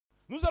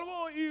Nous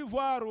allons y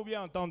voir ou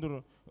bien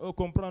entendre,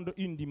 comprendre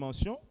une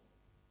dimension.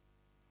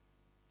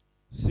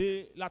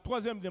 C'est la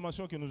troisième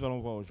dimension que nous allons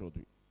voir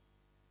aujourd'hui.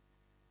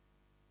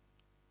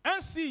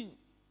 Un signe,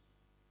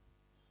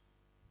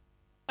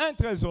 un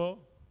trésor,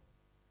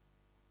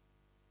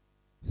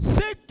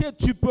 ce que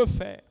tu peux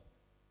faire,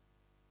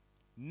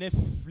 ne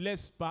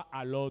laisse pas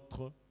à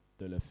l'autre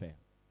de le faire.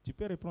 Tu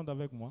peux répondre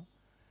avec moi?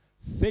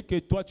 Ce que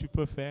toi tu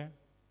peux faire.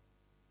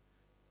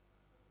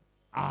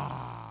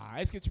 Ah,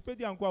 est-ce que tu peux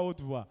dire en quoi à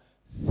haute voix?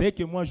 Ce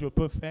que moi je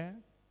peux faire,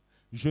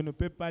 je ne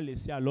peux pas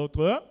laisser à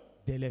l'autre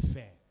de le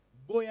faire.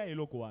 Boya et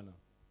Lokoana.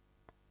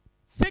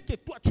 Ce que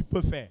toi tu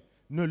peux faire,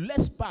 ne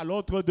laisse pas à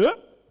l'autre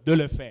de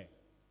le faire.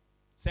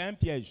 C'est un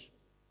piège.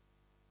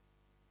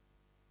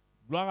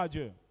 Gloire à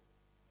Dieu.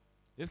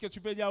 Est-ce que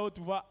tu peux dire à haute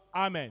voix?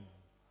 Amen.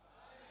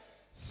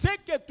 Ce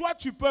que toi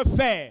tu peux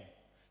faire,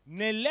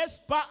 ne laisse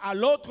pas à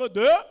l'autre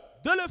de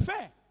le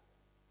faire.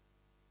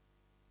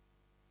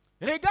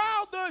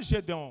 Regarde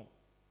Gédéon.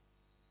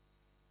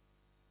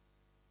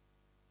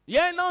 Il y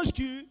a un ange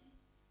qui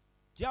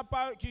lui a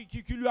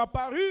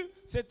apparu.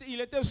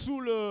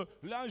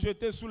 L'ange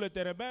était sous le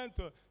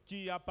térébinthe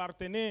qui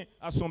appartenait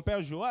à son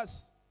père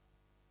Joas.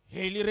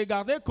 Et il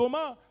regardait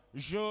comment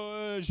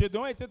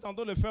Gédéon était en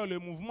train de faire le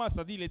mouvement,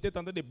 c'est-à-dire il était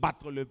en train de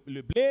battre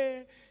le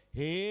blé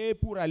et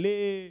pour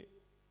aller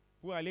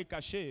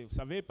cacher. Vous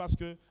savez, parce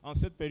qu'en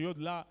cette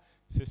période-là,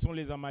 ce sont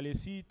les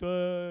Amalécites,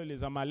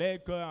 les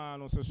Amaleks,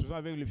 en association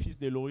avec le fils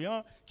de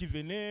l'Orient, qui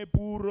venaient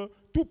pour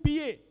tout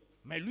piller.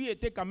 Mais lui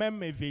était quand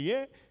même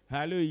éveillé.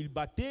 Alors il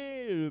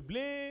battait le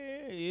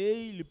blé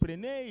et il le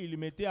prenait, il le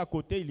mettait à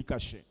côté, il le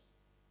cachait.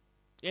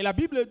 Et la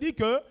Bible dit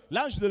que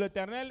l'ange de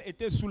l'Éternel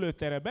était sous le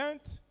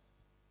térébinthe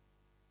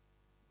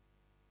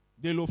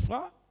de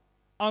l'Ophra,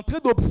 en train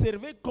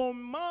d'observer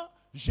comment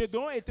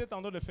Gédéon était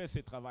en train de faire ce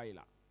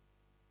travail-là.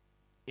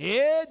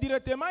 Et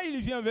directement, il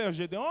vient vers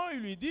Gédéon, il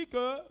lui dit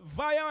que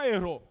vaillant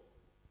héros.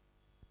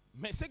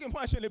 Mais c'est que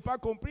moi, je n'ai pas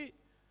compris.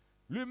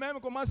 Lui-même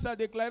commence à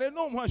déclarer,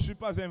 non, moi, je ne suis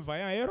pas un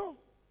vaillant héros.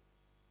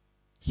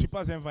 Je ne suis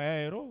pas un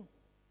vaillant héros.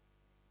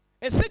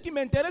 Et ce qui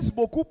m'intéresse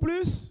beaucoup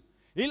plus,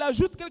 il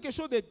ajoute quelque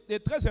chose de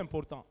très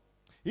important.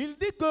 Il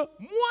dit que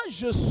moi,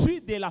 je suis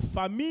de la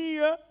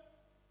famille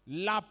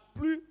la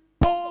plus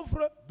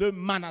pauvre de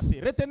Manassé.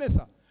 Retenez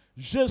ça.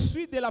 Je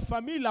suis de la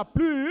famille la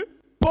plus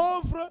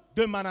pauvre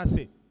de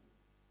Manassé.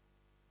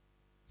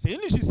 C'est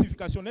une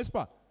justification, n'est-ce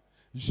pas?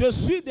 Je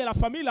suis de la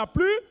famille la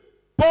plus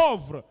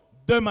pauvre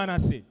de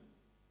Manassé.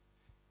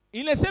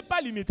 Il ne s'est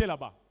pas limité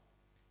là-bas.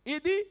 Il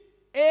dit,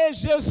 et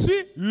je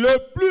suis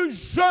le plus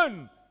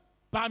jeune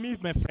parmi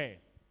mes frères.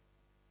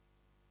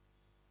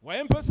 Vous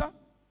voyez un peu ça?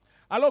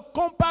 Alors,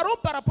 comparons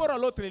par rapport à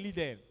l'autre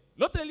leader.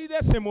 L'autre leader,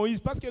 c'est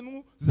Moïse, parce que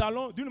nous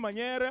allons d'une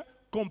manière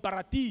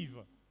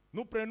comparative.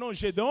 Nous prenons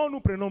Gédéon,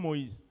 nous prenons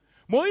Moïse.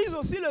 Moïse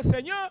aussi, le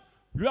Seigneur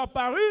lui a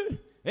apparu,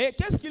 et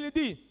qu'est-ce qu'il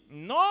dit?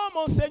 Non,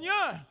 mon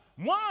Seigneur,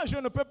 moi, je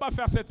ne peux pas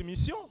faire cette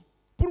mission.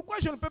 Pourquoi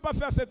je ne peux pas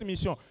faire cette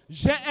mission?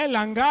 J'ai un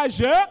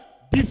langage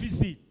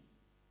difficile.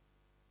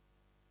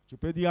 Tu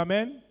peux dire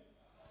Amen?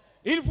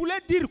 Il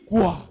voulait dire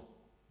quoi?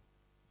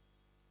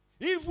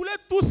 Il voulait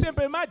tout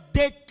simplement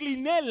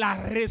décliner la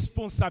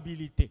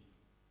responsabilité.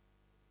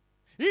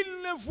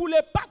 Il ne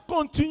voulait pas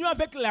continuer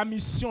avec la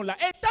mission là.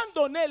 Étant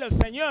donné le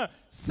Seigneur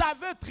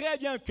savait très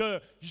bien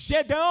que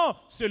Gédéon,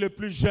 c'est le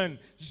plus jeune.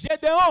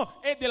 Gédéon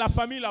est de la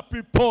famille la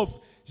plus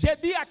pauvre. J'ai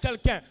dit à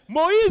quelqu'un,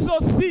 Moïse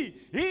aussi,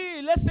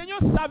 le Seigneur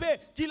savait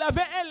qu'il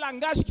avait un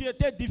langage qui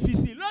était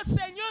difficile. Le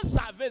Seigneur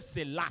savait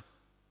cela.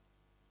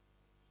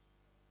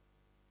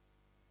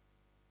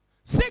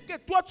 Ce que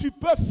toi tu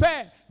peux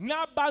faire,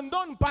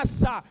 n'abandonne pas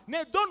ça.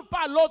 Ne donne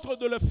pas à l'autre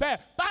de le faire.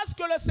 Parce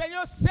que le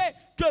Seigneur sait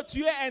que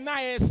tu es un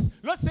AS.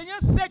 Le Seigneur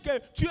sait que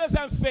tu es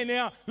un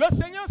fainéant. Le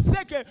Seigneur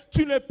sait que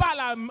tu n'es pas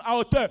à la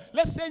hauteur.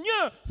 Le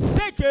Seigneur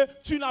sait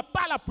que tu n'as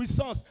pas la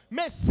puissance.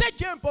 Mais ce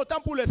qui est important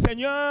pour le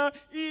Seigneur,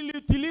 il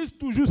utilise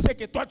toujours ce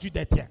que toi tu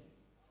détiens.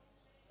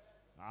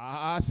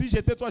 Ah, si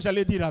j'étais toi,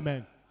 j'allais dire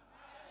Amen.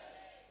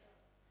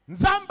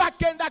 Nzamba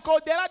kendako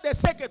au-delà de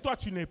ce que toi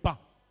tu n'es pas.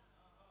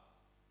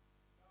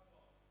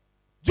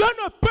 Dieu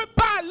ne peut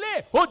pas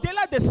aller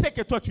au-delà de ce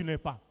que toi tu n'es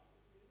pas.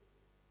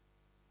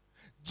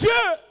 Dieu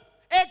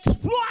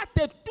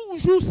exploite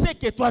toujours ce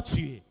que toi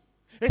tu es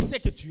et ce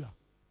que tu as.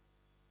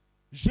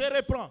 Je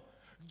reprends.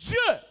 Dieu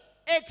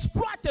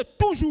exploite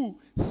toujours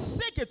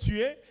ce que tu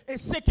es et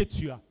ce que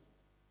tu as.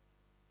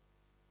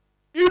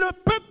 Il ne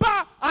peut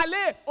pas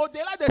aller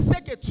au-delà de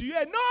ce que tu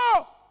es.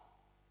 Non!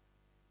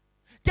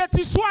 Que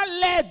tu sois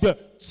laide,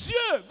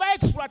 Dieu va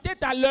exploiter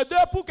ta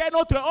laideur pour qu'un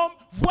autre homme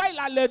voie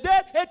la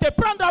laideur et te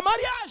prendre en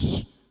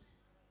mariage.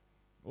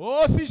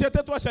 Oh, si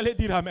j'étais toi, j'allais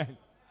dire Amen.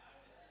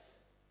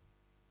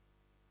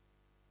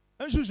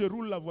 Un jour, je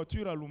roule la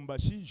voiture à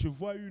Lumbashi, je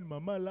vois une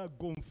maman là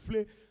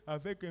gonflée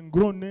avec un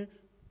gros nez.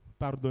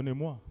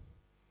 Pardonnez-moi.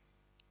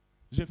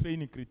 J'ai fait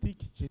une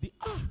critique. J'ai dit,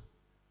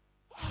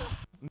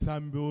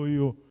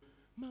 Nzambe,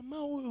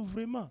 maman,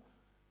 vraiment.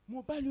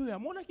 Mobali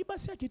amona ki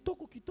basi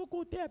kitoko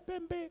kitoko te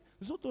pembe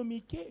zoto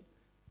mike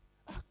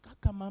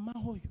akaka mama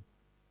hoyo.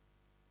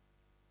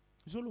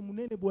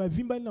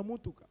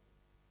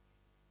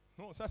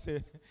 Non, ça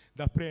c'est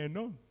d'après un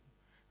homme.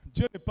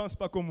 Dieu ne pense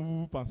pas comme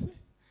vous pensez.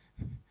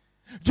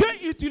 Dieu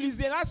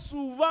utilisera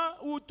souvent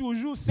ou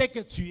toujours ce que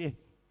tu es.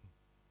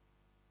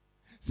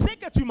 Ce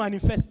que tu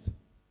manifestes.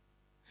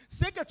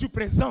 Ce que tu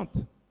présentes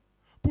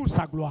pour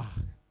sa gloire.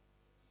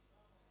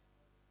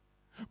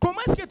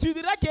 Comment est-ce que tu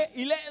diras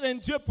qu'il est un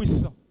Dieu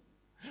puissant?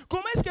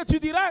 Comment est-ce que tu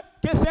diras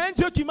que c'est un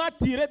Dieu qui m'a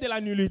tiré de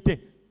la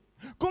nullité?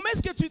 Comment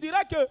est-ce que tu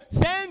diras que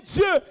c'est un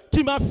Dieu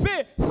qui m'a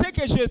fait ce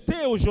que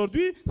j'étais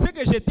aujourd'hui, ce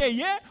que j'étais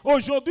hier?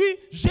 Aujourd'hui,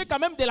 j'ai quand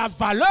même de la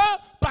valeur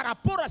par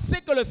rapport à ce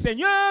que le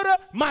Seigneur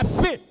m'a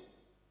fait.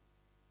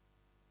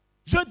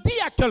 Je dis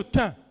à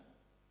quelqu'un,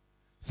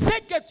 ce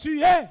que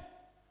tu es,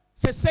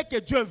 c'est ce que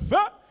Dieu veut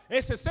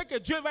et c'est ce que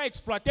Dieu va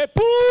exploiter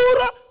pour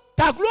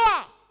ta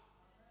gloire,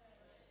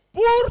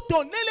 pour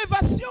ton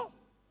élévation.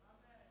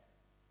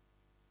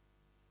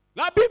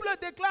 La Bible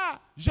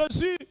déclare,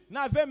 Jésus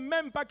n'avait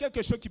même pas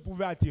quelque chose qui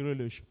pouvait attirer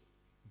les gens.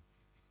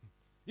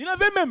 Il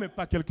n'avait même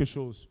pas quelque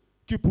chose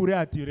qui pourrait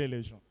attirer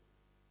les gens.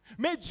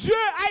 Mais Dieu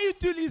a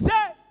utilisé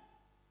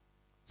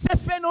ces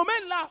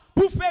phénomènes-là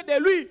pour faire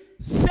de lui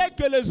ce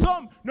que les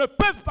hommes ne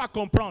peuvent pas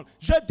comprendre.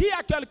 Je dis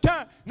à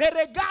quelqu'un, ne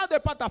regarde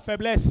pas ta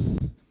faiblesse,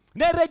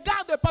 ne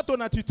regarde pas ton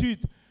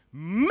attitude.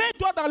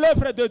 Mets-toi dans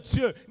l'œuvre de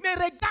Dieu. Ne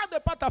regarde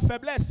pas ta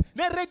faiblesse.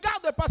 Ne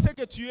regarde pas ce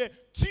que tu es.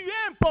 Tu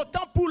es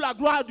important pour la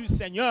gloire du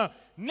Seigneur.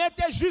 Ne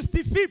te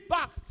justifie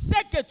pas.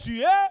 Ce que tu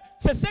es,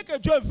 c'est ce que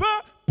Dieu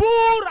veut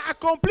pour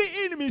accomplir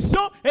une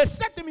mission. Et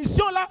cette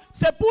mission-là,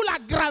 c'est pour la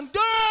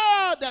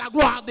grandeur de la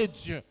gloire de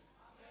Dieu.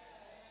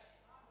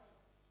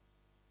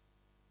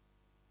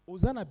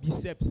 Hosanna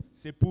biceps,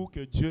 c'est pour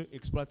que Dieu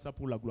exploite ça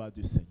pour la gloire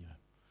du Seigneur.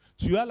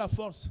 Tu as la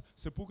force,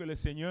 c'est pour que le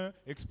Seigneur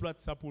exploite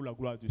ça pour la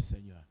gloire du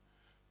Seigneur.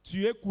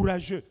 Tu es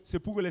courageux, c'est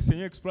pour que le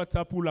Seigneur exploite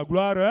ça pour la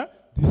gloire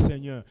du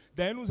Seigneur.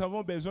 D'ailleurs, nous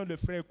avons besoin de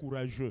frères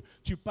courageux.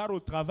 Tu pars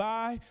au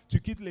travail, tu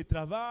quittes le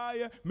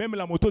travail, même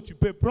la moto tu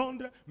peux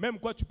prendre, même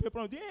quoi tu peux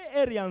prendre.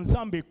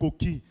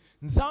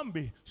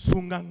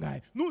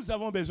 Nous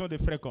avons besoin de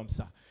frères comme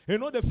ça. Et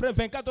non de frères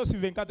 24 heures sur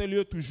 24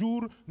 lieux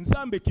toujours,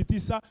 Nzambe kiti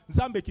ça,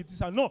 Nzambe kiti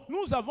ça. Non,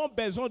 nous avons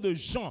besoin de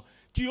gens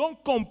qui ont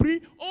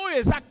compris oh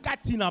eza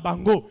katina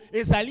bango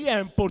ezali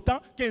important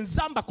que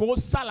Nzamba ko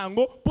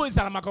salango pour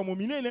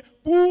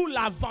pour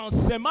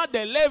l'avancement de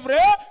l'œuvre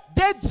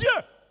de Dieu.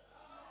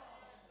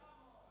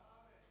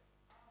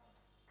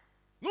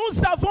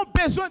 Nous avons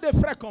besoin de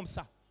frères comme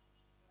ça,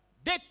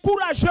 des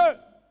courageux.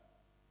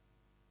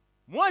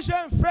 Moi j'ai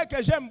un frère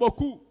que j'aime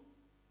beaucoup.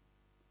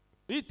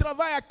 Il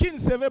travaille à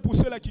Kinseve pour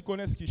ceux-là qui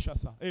connaissent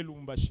Kinshasa et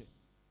Lumbaché.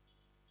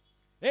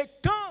 Et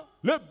quand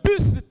le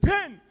bus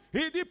traîne,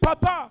 il dit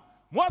papa,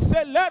 moi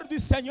c'est l'heure du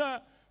Seigneur.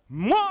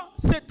 Moi,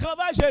 ce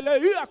travail, je l'ai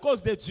eu à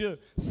cause de Dieu.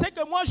 C'est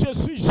que moi je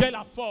suis, j'ai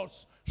la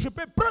force. Je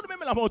peux prendre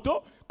même la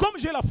moto. Comme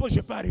j'ai la force, je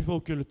peux arriver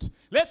au culte.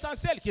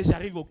 L'essentiel, c'est que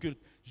j'arrive au culte.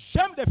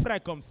 J'aime des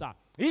frères comme ça.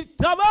 Ils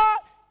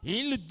travaillent,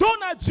 ils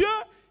donnent à Dieu,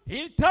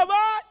 ils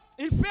travaillent,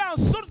 ils font en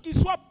sorte qu'ils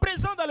soient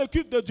présents dans le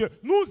culte de Dieu.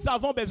 Nous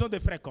avons besoin de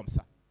frères comme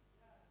ça.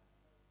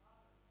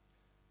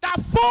 Ta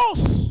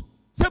force,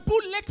 c'est pour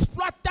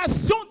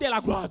l'exploitation de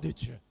la gloire de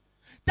Dieu.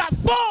 Ta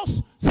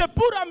force, c'est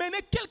pour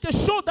amener quelque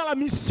chose dans la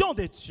mission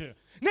de Dieu.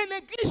 Ne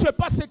néglige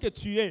pas ce que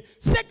tu es.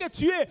 Ce que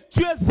tu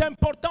es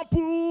important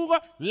pour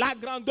la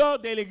grandeur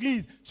de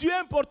l'Église. Tu es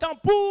important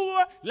pour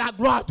la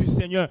gloire du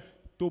Seigneur.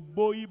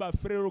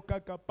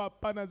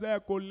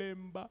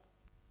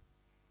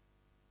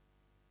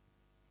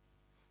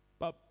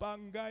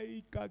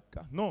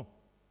 Non.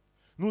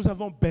 Nous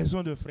avons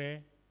besoin de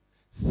frères.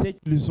 C'est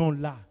qu'ils ont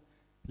là.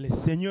 Les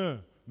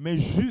seigneurs met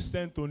juste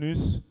un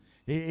tonus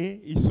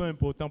et ils sont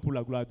importants pour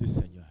la gloire du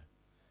Seigneur.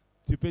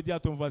 Tu peux dire à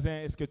ton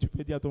voisin, est-ce que tu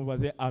peux dire à ton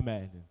voisin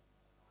Amen?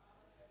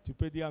 Tu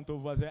peux dire à ton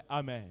voisin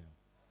Amen.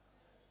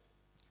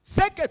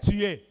 Ce que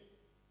tu es,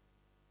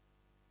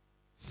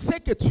 ce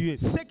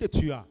que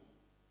tu as,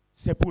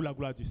 c'est pour la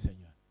gloire du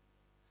Seigneur.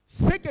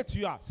 Ce que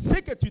tu as, ce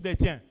que tu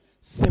détiens,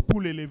 c'est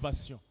pour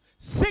l'élévation.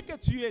 Ce que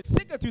tu es,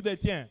 ce que tu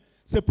détiens,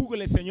 c'est pour que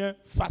le Seigneur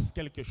fasse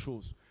quelque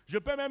chose. Je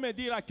peux même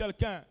dire à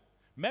quelqu'un,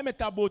 même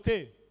ta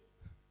beauté,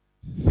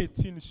 c'est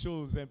une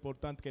chose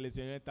importante que le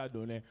Seigneur t'a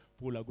donnée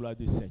pour la gloire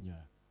du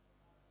Seigneur.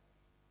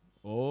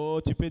 Oh,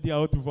 tu peux dire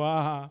à haute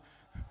voix.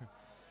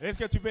 Est-ce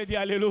que tu peux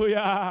dire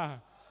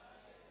Alléluia?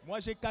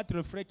 Moi, j'ai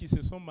 4 frères qui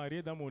se sont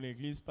mariés dans mon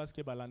église parce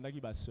que Balanda qui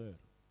est ma soeur.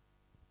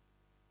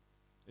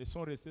 Ils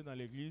sont restés dans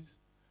l'église.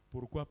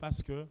 Pourquoi?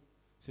 Parce que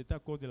c'est à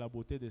cause de la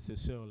beauté de ces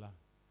sœurs-là.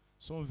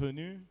 Ils sont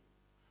venus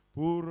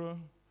pour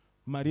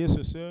marier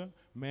ces sœurs,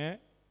 mais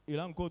il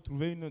a encore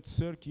trouvé une autre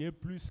sœur qui est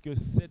plus que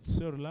cette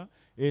sœur-là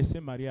et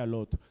s'est mariée à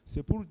l'autre.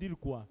 C'est pour dire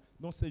quoi?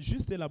 Donc c'est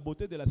juste la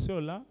beauté de la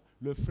sœur-là.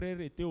 Le frère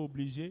était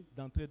obligé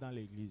d'entrer dans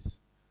l'église.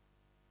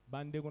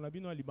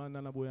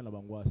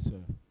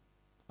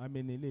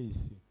 Amenez-les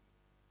ici.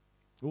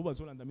 La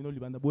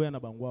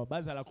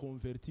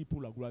converti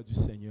pour la gloire du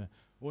Seigneur.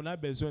 On a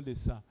besoin de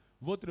ça.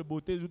 Votre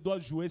beauté doit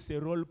jouer ses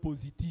rôles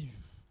positifs,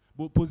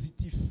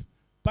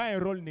 pas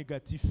un rôle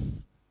négatif.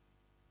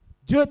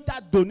 Dieu t'a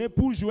donné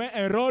pour jouer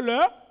un rôle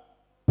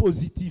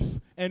positif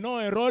et non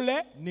un rôle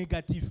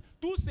négatif.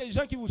 Tous ces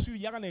gens qui vous suivent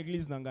hier en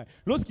église,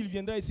 lorsqu'il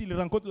viendra ici, il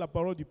rencontre la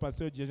parole du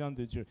pasteur Didier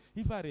de Dieu.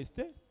 Il va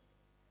rester.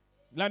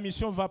 La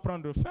mission va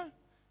prendre fin.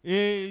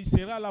 Et il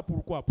sera là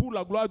pourquoi? Pour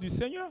la gloire du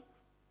Seigneur.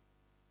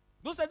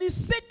 Donc ça dit,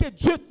 ce que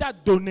Dieu t'a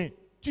donné,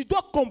 tu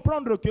dois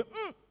comprendre que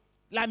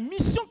la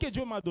mission que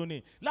Dieu m'a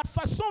donnée, la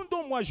façon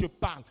dont moi je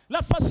parle,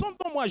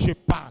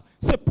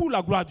 c'est pour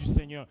la gloire du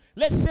Seigneur.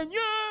 Le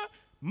Seigneur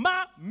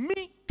m'a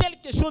mis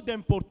quelque chose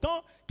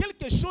d'important,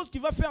 quelque chose qui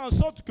va faire en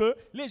sorte que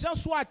les gens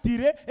soient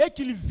attirés et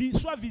qu'ils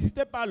soient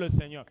visités par le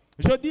Seigneur.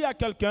 Je dis à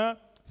quelqu'un,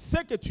 ce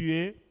que tu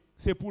es,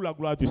 c'est pour la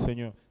gloire du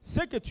Seigneur.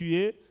 Ce que tu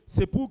es,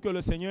 c'est pour que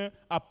le Seigneur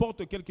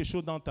apporte quelque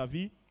chose dans ta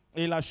vie.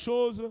 Et la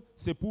chose,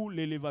 c'est pour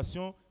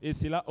l'élévation. Et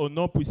c'est là au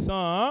nom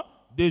puissant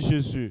de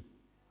Jésus.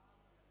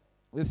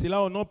 Et c'est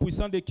là au nom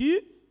puissant de qui?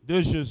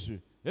 De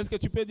Jésus. Est-ce que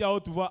tu peux dire à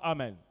haute voix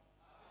Amen? Amen.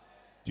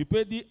 Tu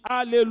peux dire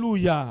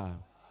Alléluia.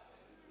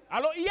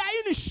 Alors, il y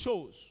a une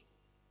chose.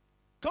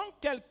 Quand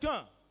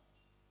quelqu'un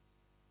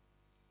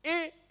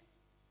est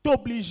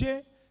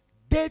obligé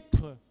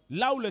d'être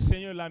là où le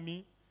Seigneur l'a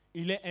mis,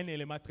 il est un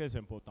élément très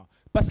important.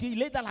 Parce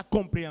qu'il est dans la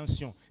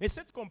compréhension. Et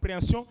cette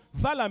compréhension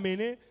va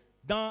l'amener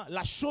dans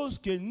la chose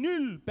que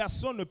nulle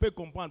personne ne peut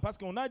comprendre. Parce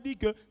qu'on a dit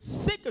que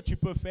ce que tu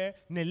peux faire,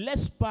 ne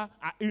laisse pas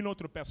à une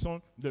autre personne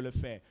de le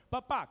faire.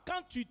 Papa,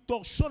 quand tu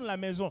torchonnes la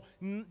maison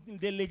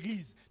de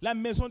l'église, la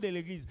maison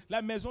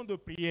de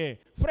prière,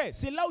 frère,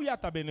 c'est là où il y a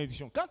ta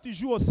bénédiction. Quand tu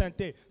joues au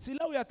synthé, c'est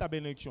là où il y a ta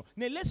bénédiction.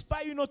 Ne laisse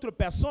pas une autre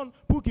personne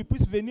pour qu'il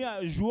puisse venir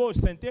jouer au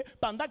synthé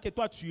pendant que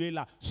toi tu es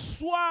là.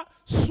 Sois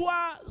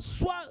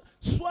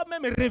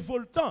même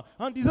révoltant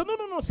en disant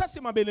non, ça c'est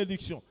ma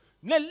bénédiction.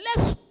 Ne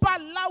laisse pas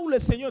là où le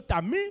Seigneur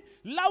t'a mis,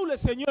 là où le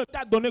Seigneur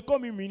t'a donné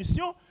comme une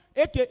munition,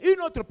 et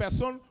qu'une autre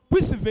personne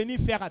puisse venir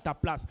faire à ta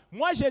place.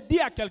 Moi, je dis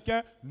à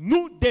quelqu'un,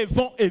 nous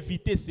devons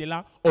éviter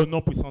cela au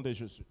nom puissant de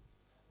Jésus.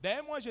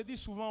 D'ailleurs, moi, je dis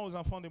souvent aux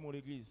enfants de mon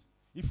église,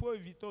 il faut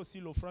éviter aussi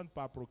l'offrande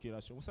par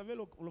procuration. Vous savez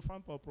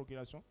l'offrande par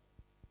procuration?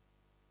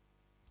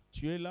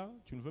 Tu es là,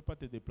 tu ne veux pas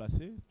te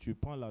déplacer, tu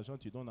prends l'argent,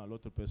 tu donnes à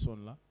l'autre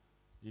personne là,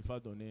 il va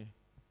donner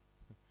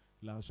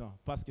l'argent.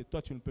 Parce que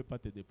toi, tu ne peux pas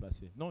te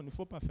déplacer. Non, il ne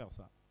faut pas faire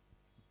ça.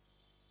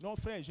 Non,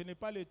 frère, je n'ai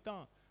pas le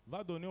temps.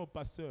 Va donner au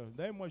pasteur.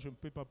 D'ailleurs, moi, je ne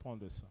peux pas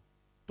prendre ça.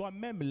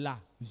 Toi-même, là,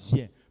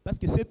 viens. Parce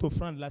que cette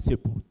offrande-là, c'est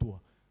pour toi.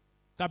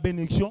 Ta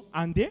bénédiction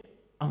en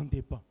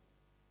dépend.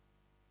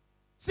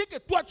 Ce que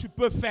toi, tu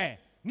peux faire,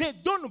 ne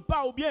donne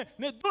pas ou bien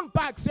ne donne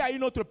pas accès à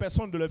une autre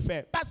personne de le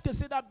faire. Parce que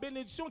c'est la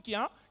bénédiction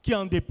qui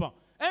en dépend.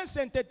 Un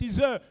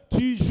synthétiseur,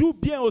 tu joues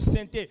bien au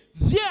synthé.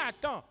 Viens à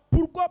temps.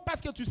 Pourquoi? Parce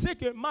que tu sais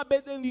que ma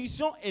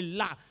bénédiction est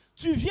là.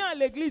 Tu viens à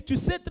l'église, tu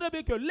sais très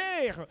bien que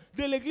l'heure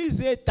de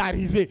l'église est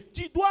arrivée.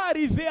 Tu dois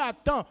arriver à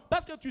temps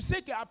parce que tu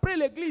sais qu'après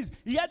l'église,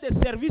 il y a des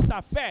services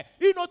à faire.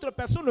 Une autre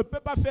personne ne peut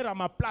pas faire à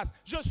ma place.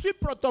 Je suis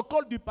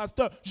protocole du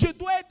pasteur. Je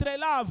dois être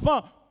là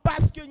avant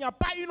parce qu'il n'y a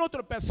pas une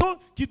autre personne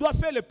qui doit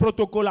faire le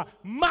protocole là.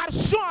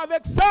 Marchons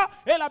avec ça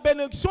et la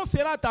bénédiction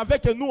sera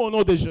avec nous au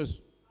nom de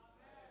Jésus.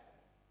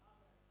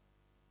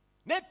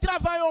 Ne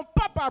travaillons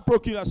pas par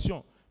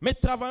procuration. Mais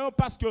travaillons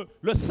parce que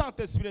le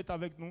Saint-Esprit est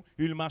avec nous,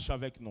 il marche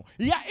avec nous.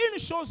 Il y a une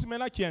chose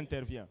maintenant qui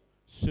intervient,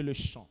 c'est le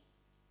chant.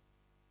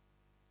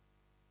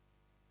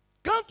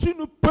 Quand tu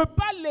ne peux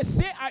pas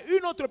laisser à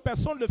une autre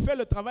personne de faire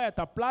le travail à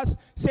ta place,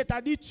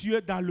 c'est-à-dire tu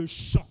es dans le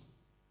chant.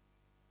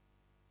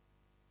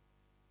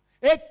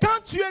 Et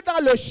quand tu es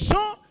dans le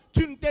chant,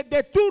 tu ne te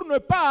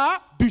détournes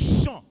pas du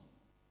chant.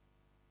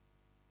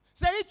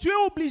 C'est-à-dire que tu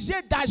es obligé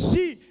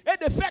d'agir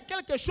et de faire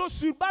quelque chose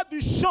sur base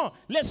du champ,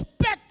 les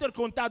spectres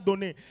qu'on t'a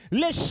donné,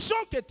 les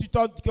champs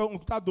qu'on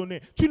t'a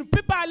donné. Tu ne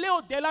peux pas aller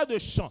au-delà du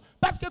champ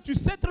parce que tu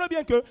sais très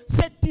bien que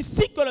c'est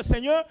ici que le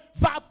Seigneur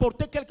va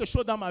apporter quelque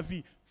chose dans ma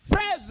vie.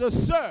 Frères et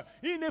sœurs,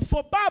 il ne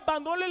faut pas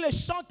abandonner les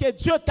champs que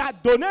Dieu t'a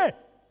donné.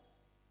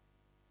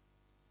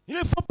 Il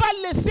ne faut pas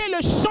laisser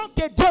le champ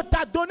que Dieu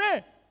t'a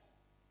donné.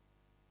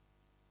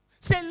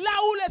 C'est là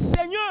où le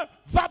Seigneur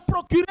va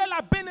procurer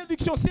la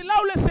bénédiction. C'est là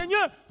où le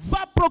Seigneur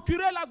va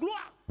procurer la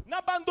gloire.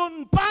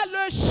 N'abandonne pas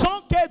le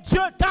champ que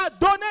Dieu t'a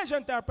donné.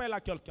 J'interpelle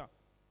à quelqu'un.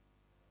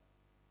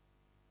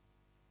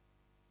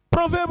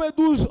 Proverbe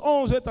 12,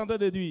 11 est en train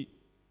de dire.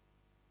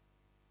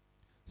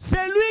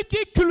 C'est lui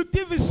qui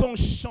cultive son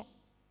champ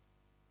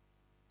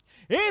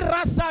et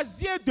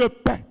rassasié de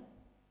pain.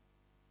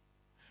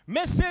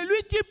 Mais c'est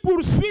lui qui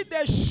poursuit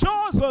des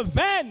choses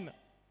vaines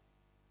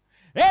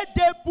et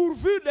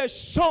dépourvu de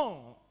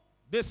champs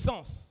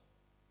d'essence.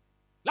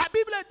 La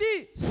Bible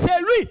dit, c'est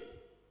lui.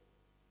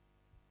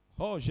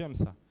 Oh, j'aime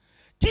ça.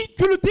 Qui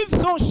cultive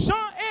son champ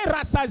et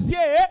rassasié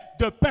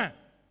de pain.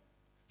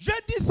 Je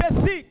dis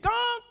ceci, quand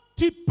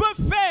tu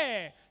peux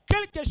faire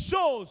quelque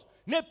chose,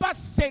 ne pas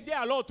céder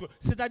à l'autre,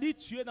 c'est-à-dire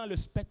tu es dans le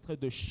spectre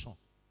de champ.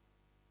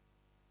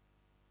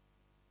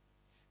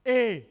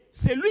 Et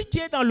c'est lui qui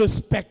est dans le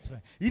spectre.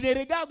 Il ne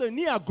regarde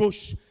ni à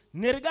gauche,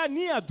 ne regarde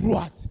ni à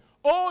droite.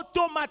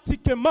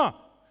 Automatiquement,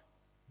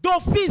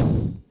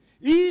 d'office,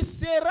 il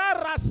sera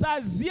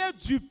rassasié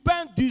du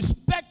pain du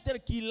spectre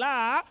qu'il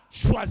a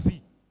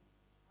choisi.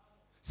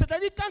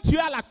 C'est-à-dire quand tu es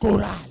à la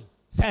chorale,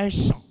 c'est un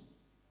champ.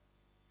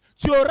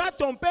 Tu auras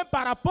ton pain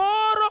par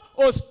rapport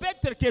au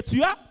spectre que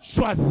tu as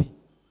choisi.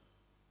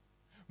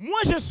 Moi,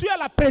 je suis à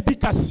la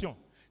prédication.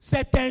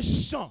 C'est un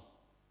champ.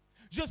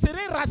 Je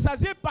serai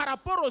rassasié par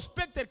rapport au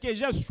spectre que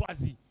j'ai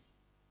choisi.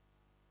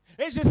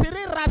 Et je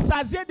serai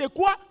rassasié de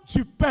quoi?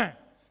 Du pain.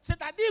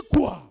 C'est-à-dire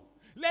quoi?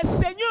 Le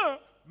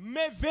Seigneur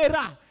me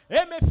verra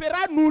et me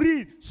fera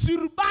nourrir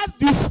sur base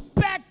du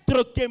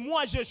spectre que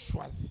moi j'ai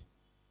choisi.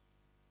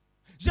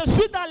 Je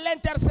suis dans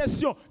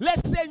l'intercession. Le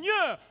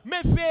Seigneur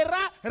me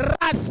fera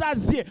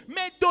rassasier,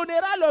 me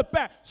donnera le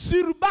pain.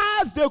 Sur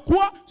base de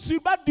quoi?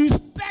 Sur base du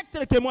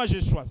spectre que moi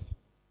j'ai choisi.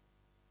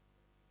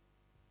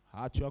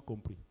 Ah, tu as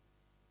compris.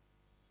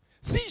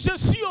 Si je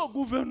suis au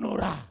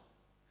gouvernorat,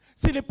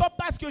 ce n'est pas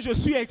parce que je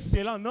suis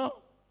excellent, non.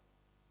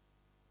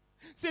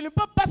 Ce n'est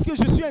pas parce que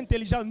je suis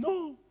intelligent,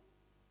 non.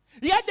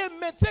 Il y a des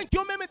médecins qui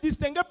ont même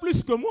distingué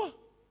plus que moi,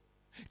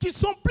 qui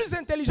sont plus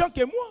intelligents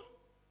que moi.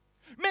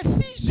 Mais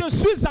si je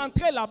suis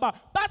entré là-bas,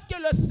 parce que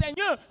le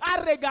Seigneur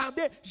a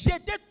regardé,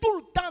 j'étais tout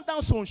le temps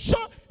dans son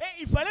champ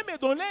et il fallait me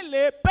donner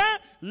les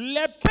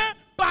pains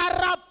par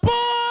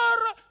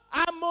rapport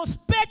à mon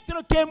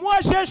spectre que moi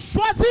j'ai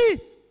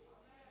choisi.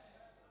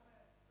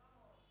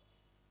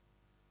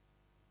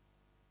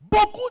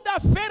 Beaucoup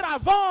d'affaires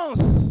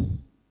avancent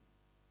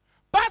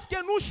parce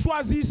que nous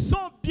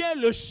choisissons bien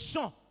le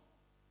champ.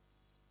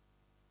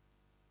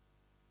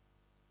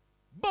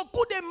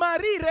 Beaucoup de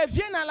maris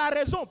reviennent à la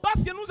raison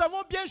parce que nous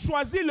avons bien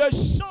choisi le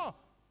champ.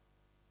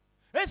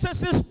 Et c'est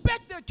ce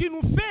spectre qui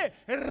nous fait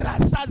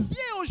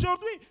rassasier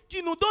aujourd'hui,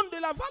 qui nous donne de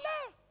la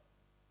valeur.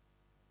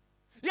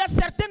 Il y a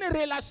certaines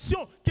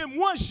relations que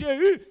moi j'ai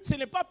eues, ce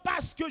n'est pas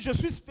parce que je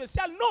suis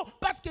spécial, non,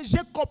 parce que j'ai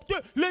copté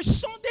le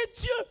champ de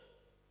Dieu.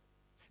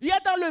 Il y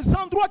a dans les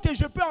endroits que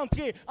je peux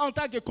entrer en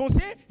tant que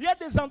conseiller, il y a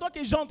des endroits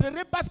que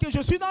j'entrerai parce que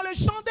je suis dans le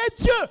champ de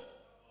Dieu.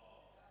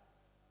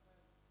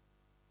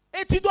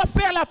 Et tu dois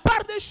faire la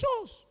part des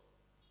choses.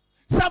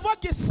 Savoir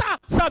que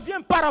ça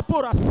vient par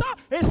rapport à ça,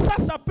 et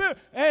ça peut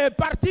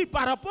partir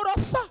par rapport à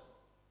ça.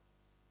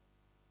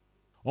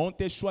 On ne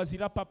te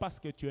choisira pas parce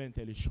que tu es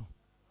intelligent.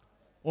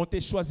 On te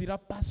choisira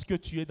parce que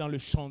tu es dans le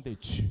champ de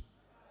Dieu.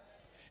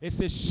 Et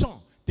ce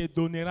champ te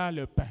donnera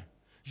le pain.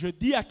 Je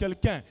dis à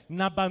quelqu'un,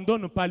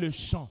 n'abandonne pas le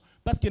champ.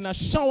 Parce que dans le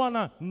champ, on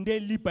a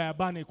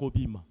un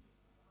kobima.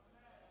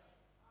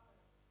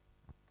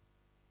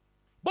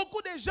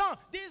 Beaucoup de gens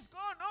disent que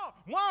oh non,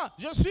 moi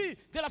je suis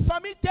de la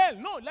famille telle.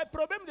 Non, les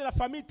problèmes de la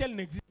famille telle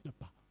n'existent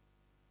pas.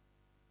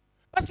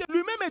 Parce que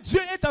lui-même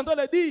Dieu est en train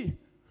de dire,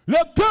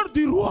 le cœur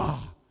du roi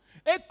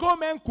est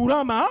comme un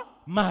courant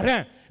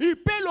marin. Il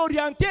peut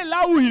l'orienter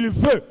là où il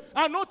veut,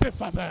 à notre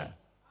faveur.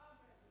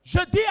 Je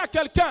dis à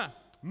quelqu'un,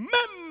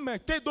 même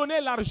te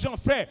donner l'argent,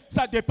 frère,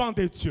 ça dépend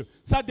de Dieu.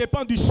 Ça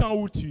dépend du champ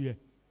où tu es.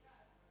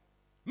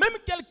 Même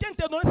quelqu'un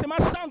te donne seulement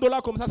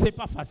 $100 comme ça, ce n'est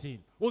pas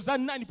facile. Aux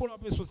années, il peut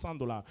payer $100.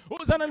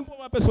 Aux années, il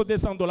peut payer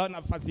 $200,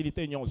 la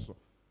facilité.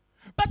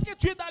 Parce que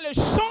tu es dans le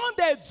champ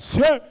de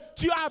Dieu,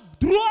 tu as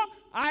droit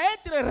à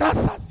être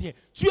rassasié.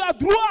 Tu as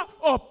droit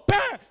au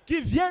pain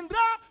qui viendra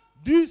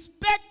du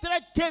spectre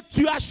que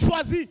tu as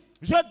choisi.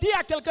 Je dis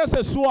à quelqu'un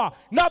ce soir,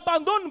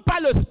 n'abandonne pas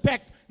le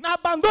spectre.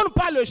 N'abandonne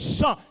pas le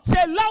champ.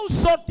 C'est là où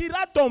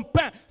sortira ton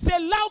pain. C'est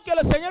là où que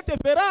le Seigneur te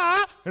fera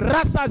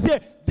rassasier.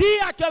 Dis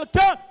à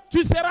quelqu'un,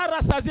 tu seras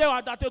rassasié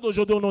à dater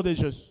d'aujourd'hui au nom de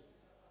Jésus.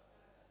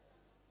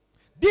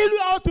 Dis-lui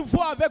à haute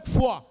voix avec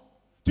foi.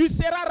 Tu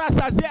seras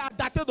rassasié à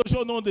dater d'aujourd'hui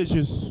au nom de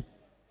Jésus.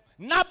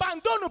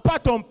 N'abandonne pas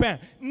ton pain.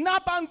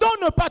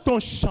 N'abandonne pas ton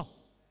champ.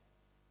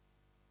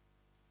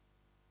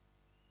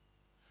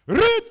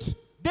 Ruth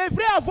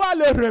devrait avoir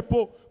le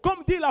repos,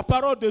 comme dit la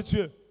parole de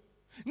Dieu.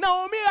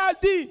 Naomi a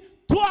dit,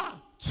 toi,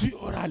 tu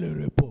auras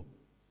le repos.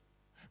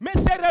 Mais ce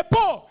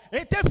repos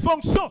était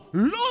fonction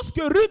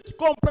lorsque Ruth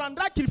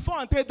comprendra qu'il faut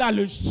entrer dans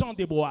le champ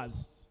de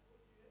Boaz.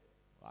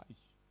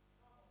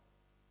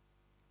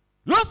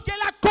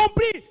 Lorsqu'elle a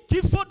compris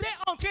qu'il faudrait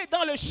entrer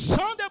dans le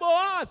champ de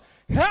Boaz,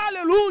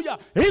 alléluia,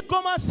 il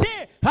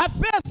commençait à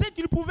faire ce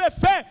qu'il pouvait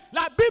faire.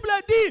 La Bible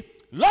dit,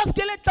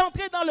 lorsqu'elle est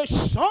entrée dans le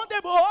champ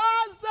de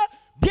Boaz,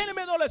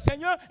 bien-aimé dans le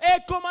Seigneur,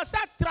 elle commençait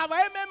à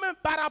travailler même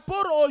par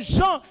rapport aux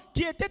gens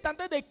qui étaient en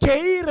train de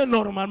cueillir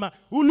normalement.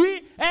 Où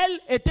lui, elle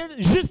était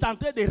juste en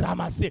train de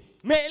ramasser.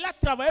 Mais elle a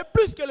travaillé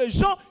plus que les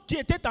gens qui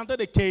étaient en train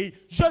de cueillir.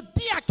 Je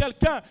dis à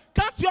quelqu'un,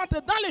 quand tu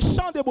entres dans le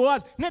champ de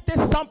Boaz, ne te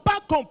sens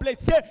pas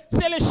complexé.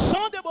 C'est le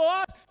champ de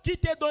Boaz qui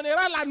te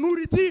donnera la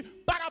nourriture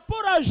par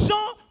rapport aux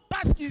gens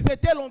parce qu'ils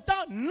étaient longtemps.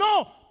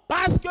 Non,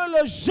 parce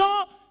que les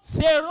gens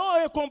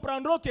seront et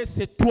comprendront que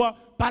c'est toi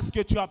parce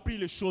que tu as pris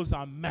les choses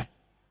en main.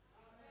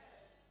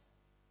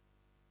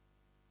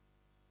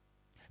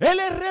 Et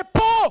le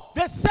repos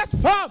de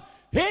cette femme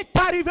est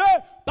arrivé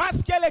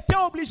parce qu'elle était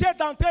obligée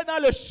d'entrer dans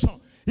le champ.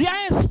 Il y a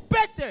un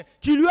spectre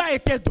qui lui a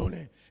été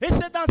donné. Et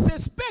c'est dans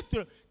ce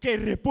spectre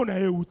qu'elle répond à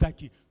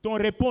Eutaki. Ton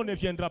repos ne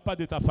viendra pas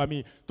de ta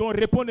famille. Ton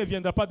repos ne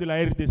viendra pas de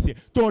la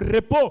RDC. Ton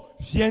repos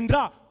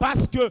viendra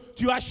parce que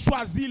tu as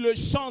choisi le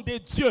champ de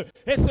Dieu.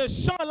 Et ce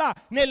champ-là,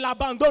 ne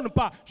l'abandonne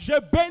pas. Je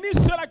bénis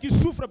ceux-là qui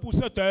souffrent pour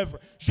cette œuvre.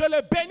 Je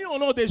les bénis au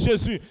nom de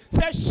Jésus.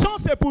 Ces champs,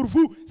 c'est pour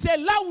vous. C'est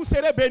là où vous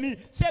serez bénis.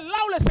 C'est là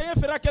où le Seigneur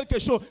fera quelque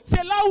chose.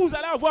 C'est là où vous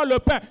allez avoir le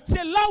pain.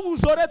 C'est là où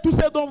vous aurez tout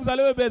ce dont vous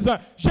avez besoin.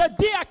 Je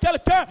dis à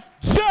quelqu'un,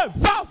 Dieu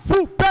va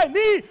vous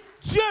bénir.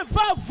 Dieu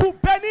va vous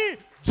bénir.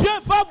 Dieu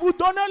va vous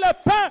donner le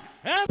pain,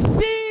 un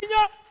signe,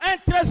 un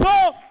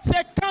trésor.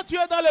 C'est quand tu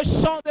es dans le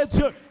champ de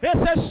Dieu. Et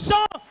ce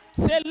champ,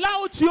 c'est là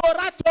où tu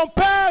auras ton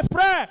pain,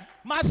 frère.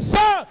 Ma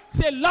soeur,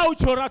 c'est là où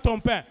tu auras ton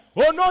pain.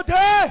 Au nom de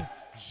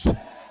Jésus.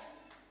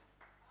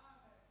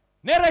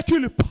 Ne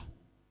recule pas.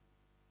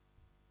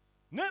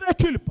 Ne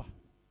recule pas.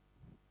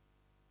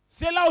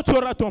 C'est là où tu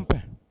auras ton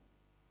pain.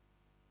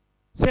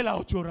 C'est là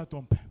où tu auras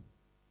ton pain.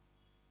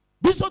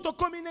 Bisoto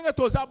kominenge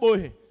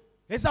tozaboye.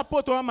 Eza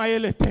poto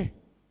amayelete.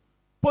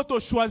 Pour te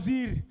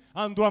choisir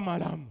endroit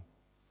malam.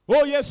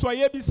 Oh yes,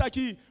 soyez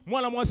bisaki,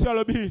 moi la moitié à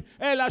l'obé,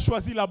 elle a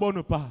choisi la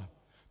bonne part.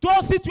 Toi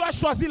aussi tu as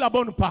choisi la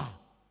bonne part.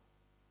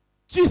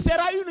 Tu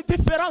seras une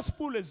différence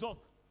pour les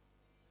autres.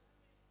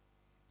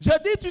 Je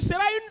dis tu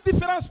seras une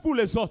différence pour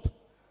les autres.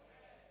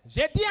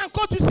 Je dis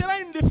encore tu seras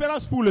une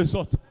différence pour les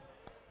autres.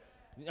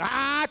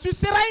 Ah, tu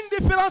seras une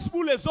différence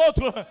pour les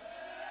autres.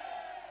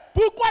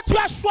 Pourquoi tu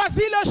as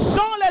choisi le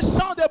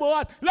chant de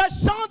Boaz, le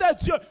chant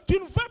de Dieu? Tu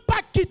ne veux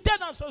pas quitter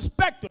dans ce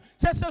spectre.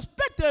 C'est ce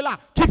spectre-là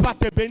qui va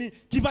te bénir,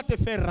 qui va te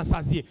faire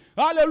rassasier.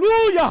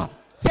 Alléluia!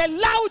 C'est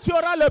là où tu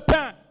auras le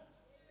pain.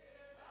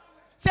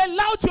 C'est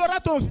là où tu auras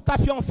ta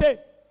fiancée.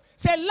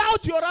 C'est là où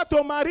tu auras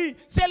ton mari.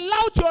 C'est là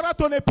où tu auras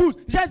ton épouse.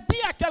 Je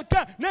dis à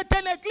quelqu'un, ne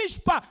te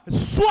néglige pas.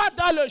 Sois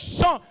dans le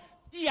champ.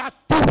 Il y a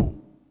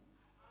tout.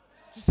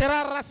 Tu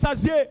seras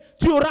rassasié.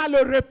 Tu auras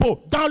le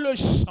repos dans le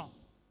champ.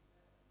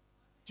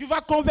 Tu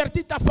vas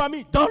convertir ta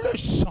famille dans le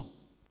champ.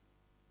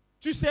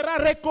 Tu seras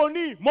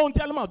reconnu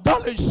mondialement dans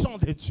le champ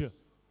de Dieu.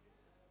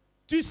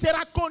 Tu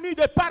seras connu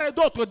de part et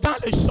d'autre dans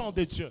le champ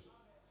de Dieu.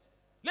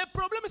 Le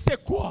problème,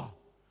 c'est quoi?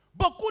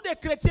 Beaucoup de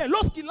chrétiens,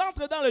 lorsqu'ils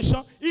entrent dans le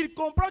champ, ils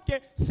comprennent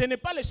que ce n'est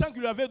pas le champ qui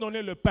lui avait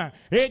donné le pain.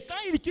 Et quand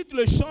il quitte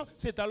le champ,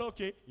 c'est alors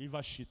qu'il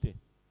va chuter.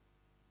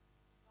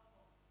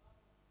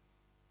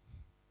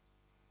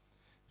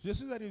 Je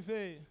suis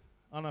arrivé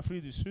en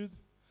Afrique du Sud.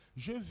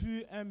 J'ai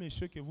vu un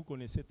monsieur que vous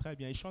connaissez très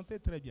bien. Il chantait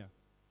très bien.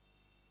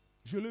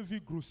 Je l'ai vu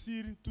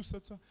grossir, tout ça.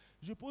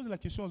 Je pose la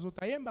question aux autres.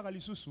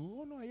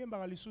 Oh non,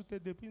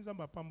 depuis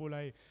Nzamba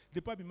Pambolae.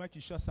 Depuis Bima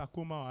qui chasse à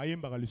comment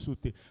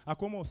à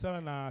comment ça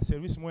a un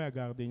service moins à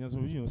garder.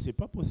 C'est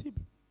pas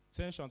possible.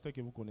 C'est un chanteur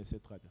que vous connaissez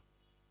très bien.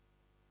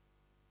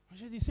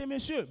 J'ai dit, c'est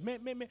monsieur, mais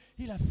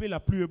il a fait la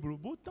pluie et le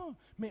beau temps.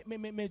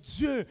 Mais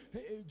Dieu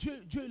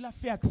l'a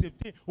fait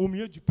accepter au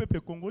milieu du peuple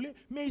congolais.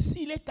 Mais ici,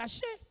 il est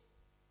caché.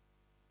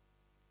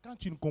 Quand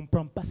tu ne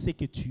comprends pas ce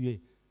que tu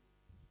es,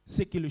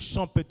 ce que le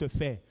chant peut te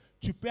faire,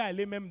 tu peux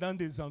aller même dans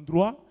des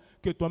endroits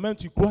que toi-même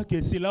tu crois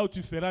que c'est là où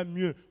tu feras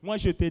mieux. Moi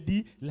je te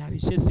dis, la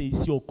richesse est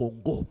ici au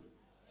Congo.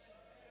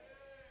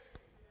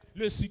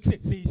 Le succès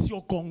c'est ici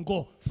au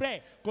Congo.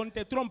 Frère, qu'on ne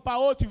te trompe pas,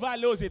 oh tu vas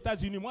aller aux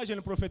États-Unis. Moi je ne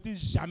prophétise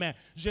jamais.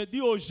 Je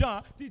dis aux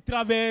gens, tu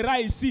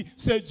travailleras ici.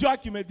 C'est Dieu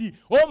qui me dit,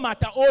 oh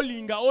mata, oh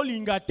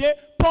linga te,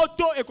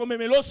 poto et comme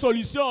melo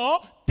solution,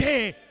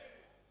 te.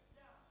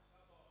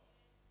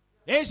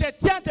 Et je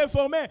tiens à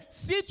t'informer,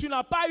 si tu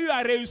n'as pas eu à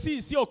réussir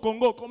ici au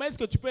Congo, comment est-ce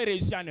que tu peux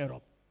réussir en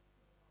Europe?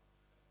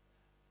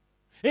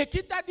 Et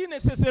qui t'a dit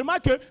nécessairement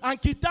qu'en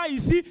quittant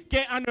ici,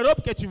 qu'en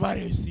Europe, que tu vas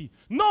réussir?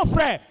 Non,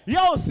 frère, il y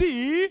a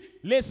aussi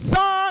les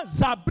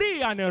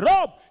sans-abri en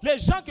Europe, les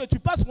gens que tu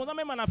passes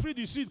même en Afrique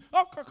du Sud.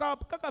 Oh,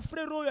 kaka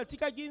frère,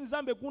 il y a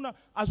Nzambe kuna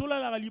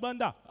azola la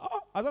libanda. Oh,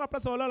 azola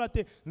place wala la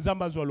te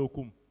Nzamba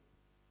zolokum.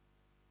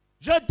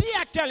 Je dis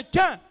à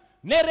quelqu'un,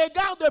 ne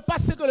regarde pas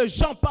ce que les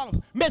gens pensent,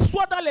 mais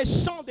sois dans les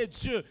champs de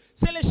Dieu.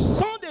 C'est les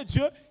champs de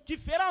Dieu qui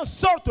fera en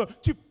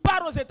sorte, tu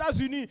pars aux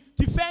États-Unis,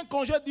 tu fais un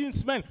congé d'une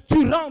semaine,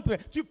 tu rentres,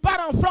 tu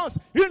pars en France,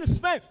 une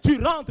semaine,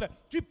 tu rentres,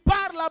 tu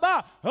pars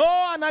là-bas,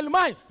 oh en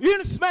Allemagne,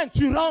 une semaine,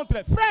 tu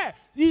rentres. Frère,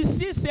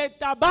 ici c'est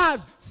ta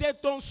base,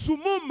 c'est ton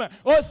summum,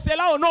 oh, c'est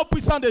là au nom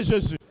puissant de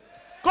Jésus.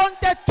 Qu'on ne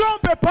te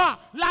trompe pas,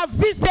 la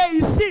vie c'est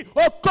ici,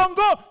 au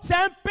Congo, c'est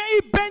un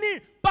pays béni,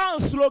 pas en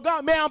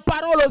slogan, mais en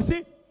parole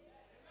aussi.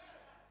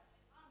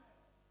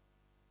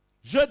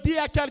 Je dis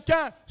à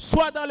quelqu'un,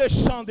 sois dans le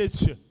champ de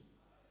Dieu.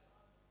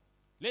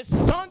 Le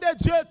sang de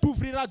Dieu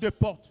t'ouvrira des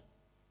portes.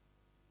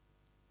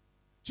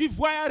 Tu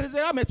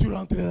voyageras, mais tu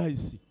rentreras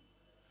ici.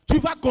 Tu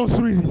vas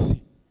construire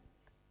ici.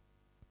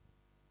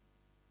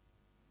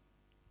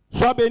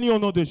 Sois béni au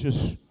nom de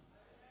Jésus.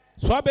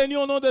 Sois béni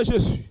au nom de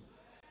Jésus.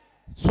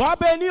 Sois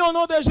béni au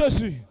nom de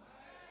Jésus.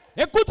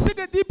 Écoute ce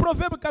que dit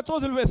Proverbe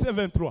 14, verset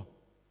 23.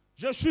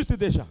 Je chute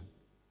déjà.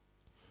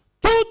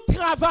 Tout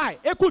travail,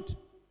 écoute.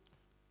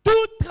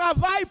 Tout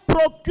travail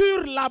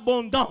procure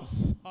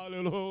l'abondance.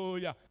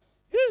 Alléluia.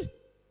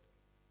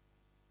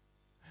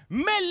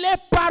 Mais les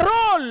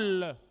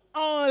paroles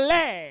en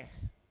l'air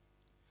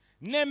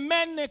ne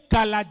mènent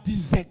qu'à la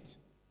disette.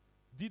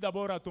 Dis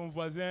d'abord à ton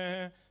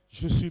voisin,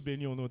 je suis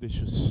béni au nom de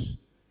Jésus.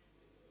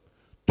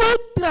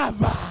 Tout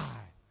travail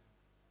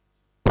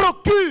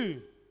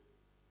procure.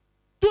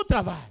 Tout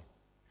travail.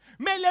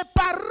 Mais les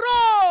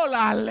paroles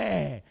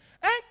allaient.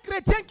 Un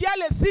chrétien qui a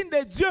le signe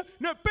de Dieu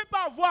ne peut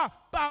pas avoir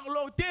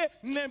parloté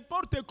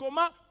n'importe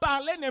comment,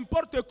 parler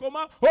n'importe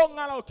comment. Oh,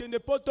 ngala okende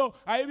poto,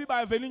 ayebi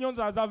ba venu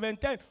nyonza za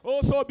vingtaine. Oh,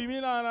 so bimi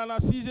na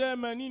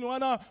sixième ni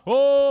wana.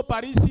 Oh,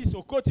 Paris 6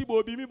 au koti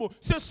bo bimi bo.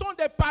 Ce sont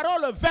des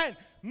paroles vaines.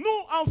 Nous,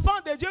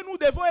 enfants de Dieu, nous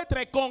devons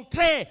être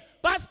concrets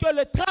parce que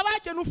le travail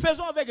que nous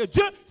faisons avec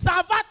Dieu,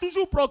 ça va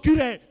toujours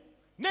procurer.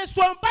 Ne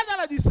soyons pas dans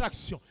la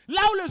distraction.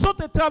 Là où les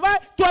autres travaillent,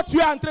 toi tu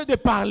es en train de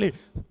parler.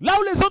 Là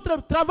où les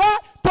autres travaillent,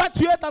 toi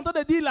tu es en train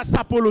de dire la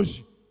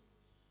sapologie.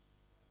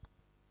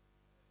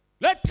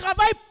 Le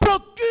travail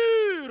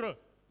procure.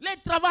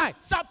 Le travail,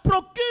 ça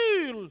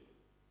procure.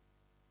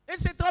 Et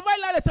ce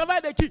travail-là, le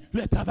travail de qui?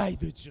 Le travail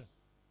de Dieu.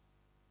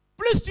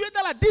 Plus tu es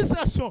dans la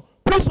distraction,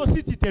 plus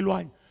aussi tu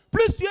t'éloignes.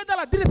 Plus tu es dans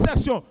la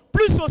distraction,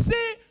 plus aussi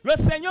le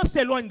Seigneur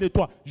s'éloigne de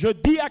toi. Je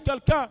dis à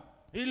quelqu'un,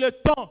 il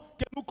est temps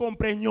que nous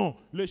comprenions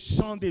le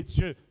chant de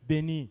Dieu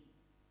béni.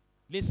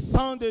 Le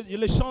chant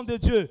de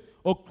Dieu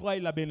octroie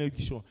la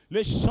bénédiction.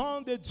 Le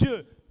chant de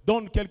Dieu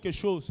donne quelque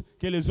chose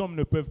que les hommes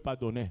ne peuvent pas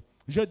donner.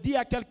 Je dis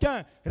à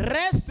quelqu'un,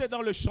 reste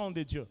dans le chant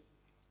de Dieu.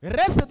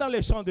 Reste dans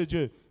le chant de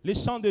Dieu. Le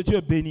chant de Dieu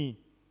béni.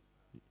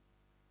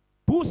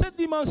 Pour cette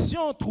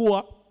dimension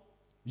 3,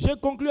 je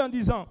conclus en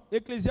disant,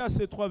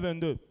 Ecclésiaste 3,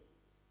 22.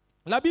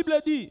 La Bible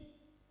dit,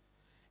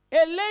 «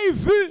 Et l'œil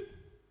vu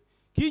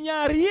qu'il n'y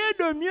a rien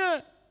de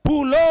mieux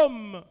pour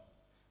l'homme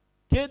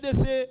que de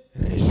se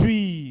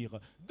réjouir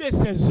de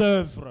ses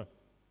œuvres.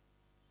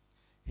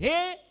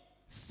 Et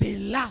c'est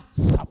là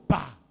sa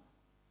part. »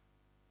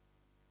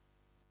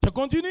 Je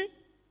continue.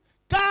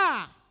 «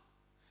 Car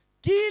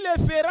qui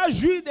le fera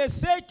jouir de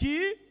ceux qui... »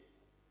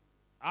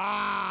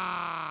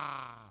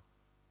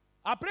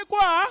 Après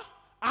quoi? Hein?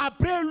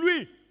 Après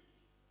lui.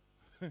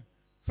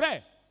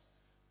 Frère,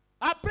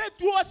 après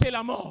toi c'est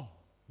la mort.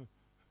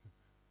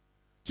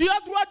 Tu as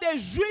droit de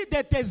jouir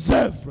de tes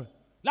œuvres.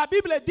 La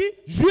Bible dit,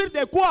 jouir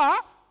de quoi?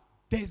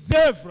 Des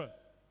œuvres.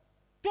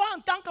 Toi,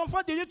 en tant qu'enfant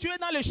de Dieu, tu es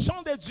dans le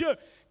champ de Dieu.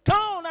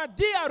 Quand on a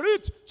dit à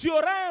Ruth, tu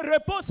auras un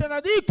repos,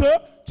 c'est-à-dire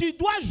que tu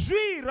dois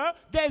jouir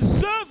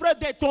des œuvres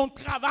de ton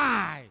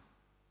travail.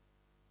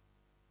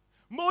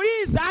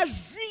 Moïse a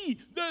joui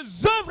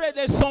des œuvres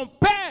de son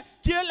Père,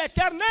 qui est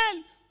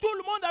l'Éternel. Tout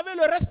le monde avait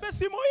le respect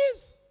sur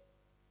Moïse.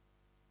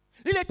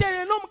 Il était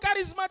un homme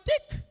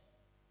charismatique.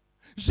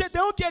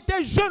 Gédéon qui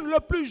était jeune, le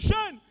plus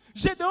jeune.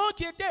 Gédéon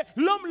qui était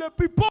l'homme le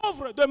plus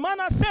pauvre de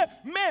Manassé.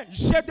 Mais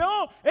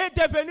Gédéon est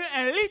devenu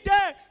un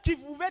leader qui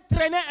pouvait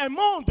traîner un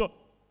monde.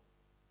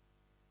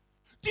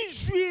 Tu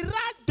jouiras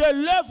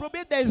de l'œuvre,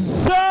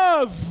 des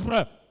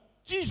œuvres.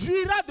 Tu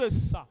jouiras de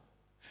ça.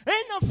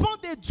 Un enfant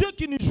de Dieu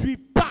qui ne jouit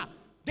pas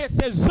de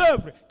ses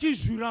œuvres, qui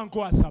jouira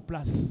encore à sa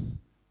place.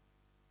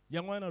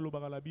 Yangwana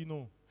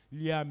lobagalabino,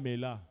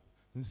 liamela,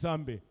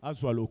 nzambe,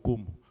 azwa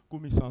lokomo,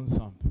 komisa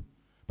ensemble.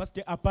 Parce que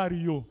à part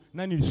yo,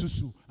 nani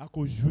susu a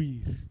ko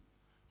jouir.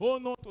 Oh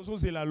non, tozo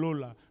la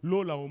lola,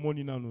 lola au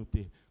moni na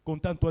noté.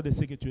 Contente-toi de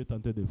ce que tu es en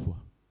train de voir.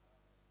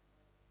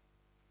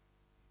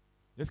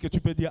 Est-ce que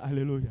tu peux dire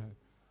alléluia?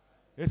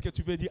 Est-ce que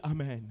tu peux dire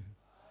amen?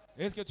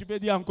 Est-ce que tu peux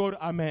dire encore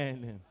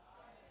amen?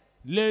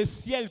 Le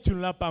ciel, tu ne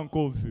l'as pas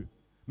encore vu.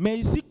 Mais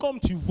ici, comme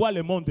tu vois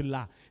le monde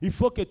là, il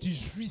faut que tu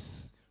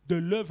jouisses de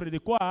l'œuvre de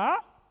quoi? Hein?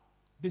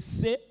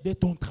 De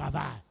ton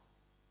travail.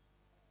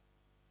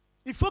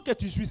 Il faut que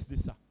tu jouisses de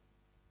ça.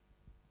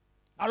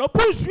 Alors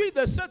pour jouir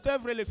de cette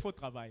œuvre, il faut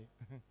travailler.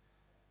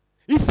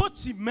 Il faut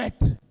t'y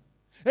mettre.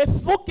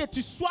 Il faut que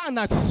tu sois en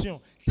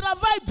action.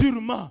 Travaille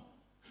durement.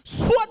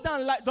 Sois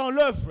dans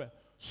l'œuvre.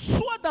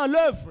 Sois dans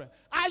l'œuvre.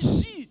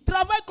 Agis.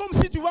 Travaille comme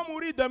si tu vas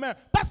mourir demain.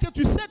 Parce que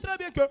tu sais très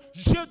bien que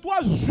je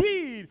dois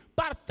jouir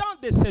partant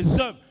de ces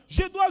œuvres.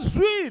 Je dois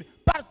jouir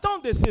partant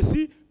de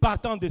ceci,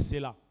 partant de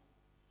cela.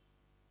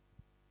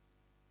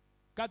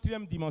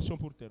 Quatrième dimension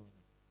pour terminer.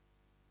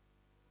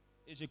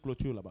 Et je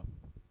clôture là-bas.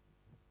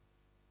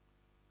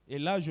 Et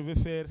là, je vais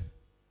faire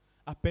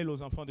appel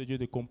aux enfants de Dieu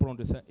de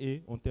comprendre ça.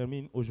 Et on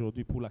termine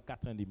aujourd'hui pour la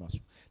quatrième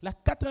dimension. La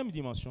quatrième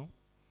dimension,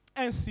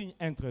 un signe,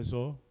 un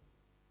trésor.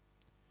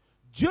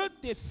 Dieu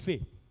te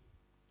fait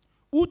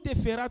ou te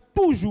fera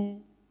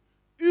toujours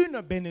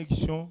une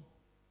bénédiction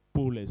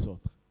pour les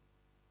autres.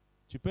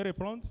 Tu peux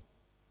répondre?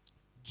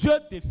 Dieu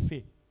te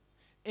fait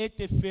et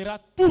te fera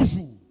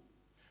toujours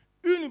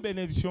une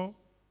bénédiction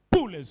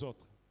pour les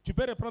autres. Tu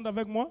peux répondre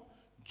avec moi?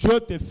 Dieu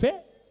te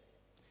fait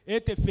et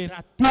te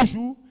fera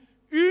toujours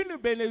une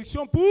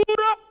bénédiction pour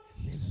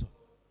les autres.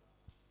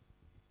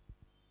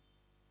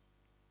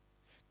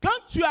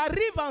 Quand tu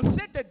arrives en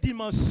cette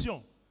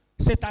dimension,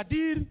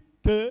 c'est-à-dire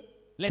que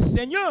le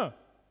Seigneur,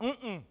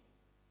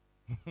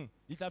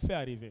 il t'a fait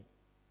arriver.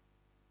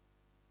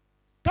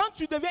 Quand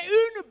tu deviens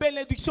une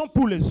bénédiction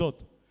pour les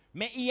autres,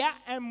 mais il y a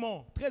un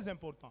mot très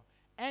important,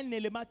 un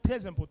élément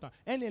très important,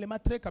 un élément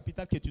très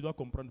capital que tu dois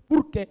comprendre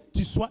pour que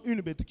tu sois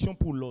une bénédiction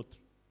pour l'autre.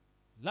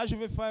 Là, je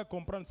vais faire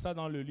comprendre ça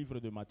dans le livre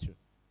de Matthieu.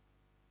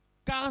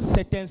 Car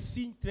c'est un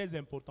signe très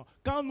important.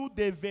 Quand nous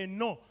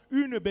devenons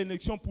une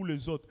bénédiction pour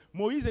les autres,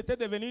 Moïse était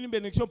devenu une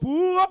bénédiction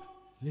pour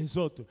les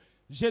autres.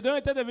 Gédéon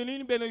était devenu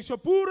une bénédiction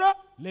pour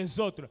les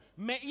autres.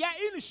 Mais il y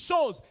a une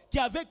chose qui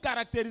avait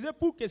caractérisé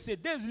pour que ces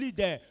deux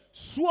leaders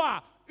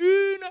soient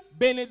une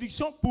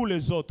bénédiction pour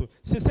les autres.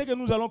 C'est ce que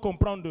nous allons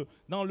comprendre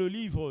dans le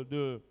livre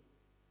de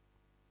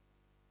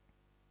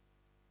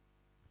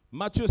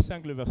Matthieu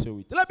 5, le verset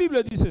 8. La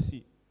Bible dit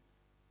ceci.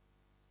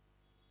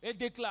 Elle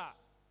déclare: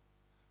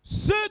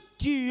 ceux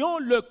qui ont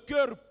le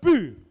cœur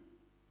pur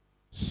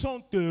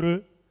sont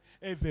heureux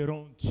et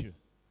verront Dieu.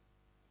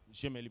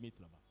 Je me limite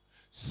là-bas.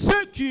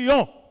 Ceux qui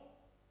ont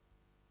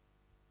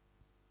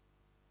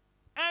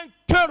un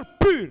cœur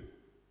pur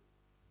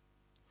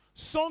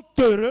sont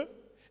heureux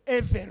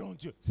et verront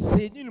Dieu.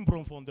 C'est une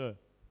profondeur.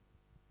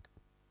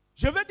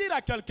 Je veux dire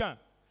à quelqu'un,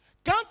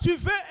 quand tu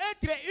veux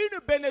être une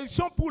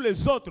bénédiction pour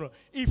les autres,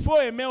 il faut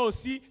aimer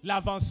aussi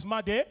l'avancement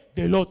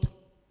de l'autre.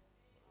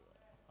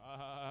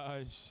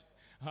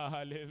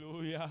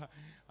 Alléluia,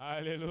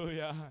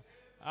 alléluia,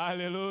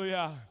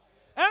 alléluia.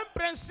 Un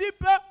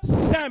principe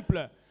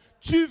simple.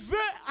 Tu veux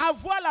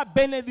avoir la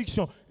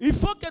bénédiction. Il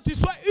faut que tu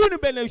sois une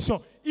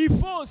bénédiction. Il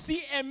faut aussi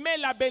aimer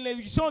la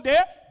bénédiction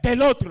de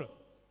l'autre.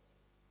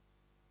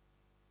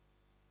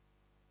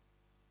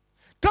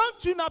 Quand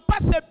tu n'as pas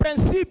ces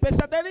principes,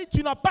 c'est-à-dire que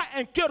tu n'as pas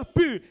un cœur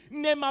pur,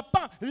 n'aime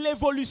pas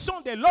l'évolution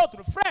de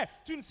l'autre, frère,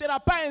 tu ne seras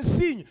pas un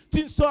signe,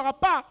 tu ne sauras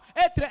pas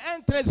être un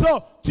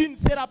trésor, tu ne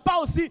seras pas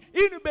aussi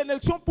une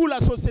bénédiction pour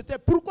la société.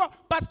 Pourquoi?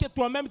 Parce que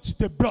toi-même, tu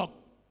te bloques.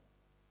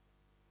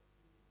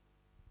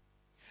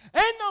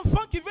 Un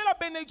enfant qui veut la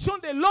bénédiction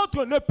de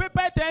l'autre ne peut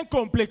pas être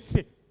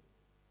incomplexé.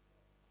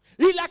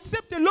 Il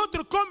accepte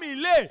l'autre comme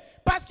il est,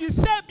 parce qu'il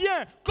sait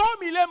bien,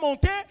 comme il est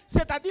monté,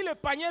 c'est-à-dire le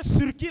panier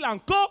circule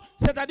encore,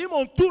 c'est-à-dire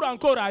mon tour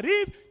encore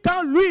arrive.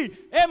 Quand lui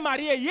est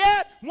marié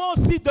hier, moi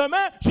aussi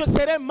demain, je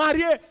serai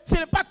marié. Ce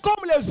n'est pas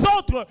comme les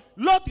autres.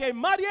 L'autre est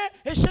marié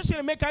et cherche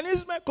le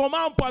mécanisme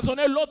comment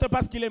empoisonner l'autre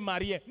parce qu'il est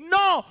marié.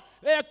 Non,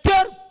 le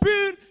cœur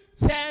pur,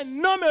 c'est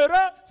un homme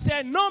heureux, c'est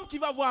un homme qui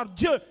va voir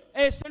Dieu.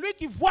 Et celui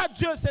qui voit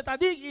Dieu,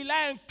 c'est-à-dire qu'il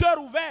a un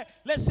cœur ouvert,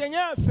 le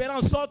Seigneur fera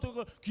en sorte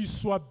qu'il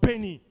soit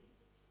béni.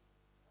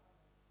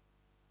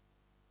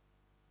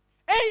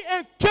 Aie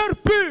un cœur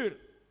pur.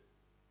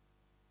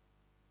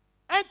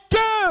 Un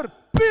cœur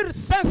pur,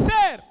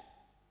 sincère.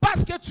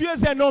 Parce que tu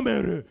es un homme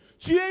heureux.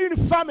 Tu es une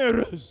femme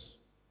heureuse.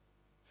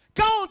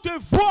 Quand on te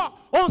voit,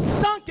 on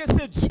sent que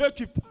c'est Dieu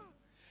qui parle.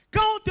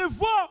 Quand on te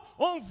voit,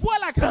 on voit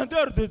la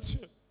grandeur de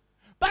Dieu.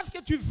 Parce que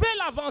tu veux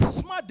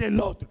l'avancement de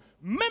l'autre.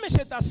 Même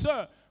chez ta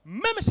soeur,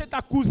 même chez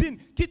ta cousine,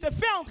 qui te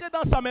fait entrer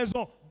dans sa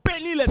maison.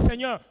 Bénis le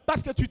Seigneur,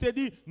 parce que tu te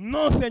dis,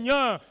 non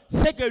Seigneur,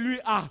 c'est que lui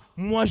a,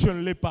 moi je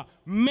ne l'ai pas.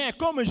 Mais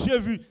comme j'ai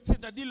vu,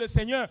 c'est-à-dire le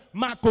Seigneur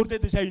m'a accordé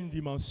déjà une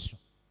dimension.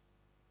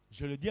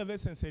 Je le dis avec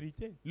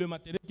sincérité, le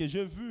matériel que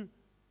j'ai vu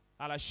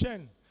à la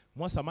chaîne,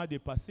 moi ça m'a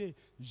dépassé.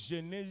 Je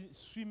ne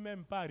suis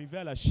même pas arrivé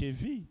à la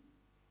cheville.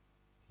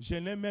 Je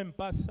n'ai même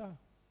pas ça.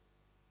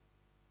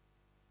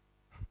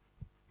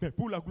 Mais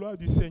pour la gloire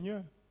du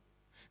Seigneur,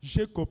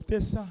 j'ai coopté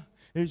ça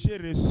et j'ai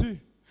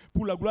reçu.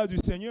 Pour la gloire du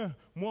Seigneur,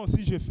 moi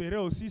aussi je ferai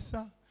aussi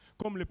ça,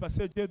 comme le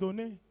pasteur Dieu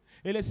donné.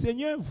 Et le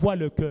Seigneur voit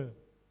le cœur.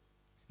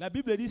 La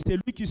Bible dit, c'est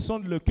lui qui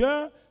sonde le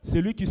cœur,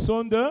 c'est lui qui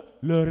sonde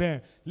le rein.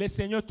 Le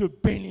Seigneur te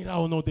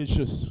bénira au nom de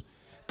Jésus.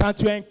 Quand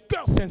tu as un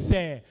cœur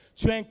sincère,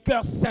 tu as un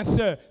cœur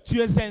sincère, tu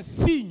es un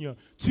signe,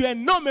 tu es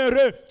un homme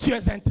heureux, tu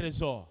es un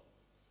trésor.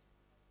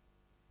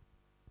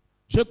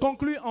 Je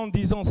conclus en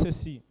disant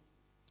ceci.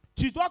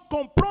 Tu dois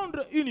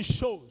comprendre une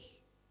chose.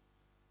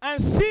 Un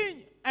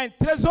signe, un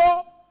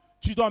trésor,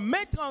 tu dois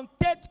mettre en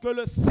tête que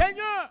le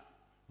Seigneur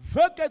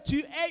veut que tu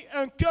aies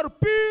un cœur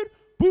pur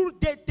pour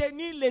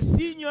détenir les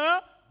signes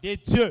de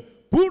Dieu,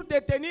 pour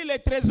détenir les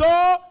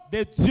trésors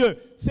de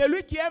Dieu.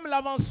 Celui qui aime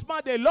l'avancement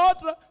de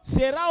l'autre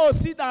sera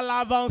aussi dans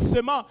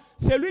l'avancement.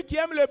 Celui qui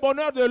aime le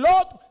bonheur de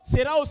l'autre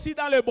sera aussi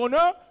dans le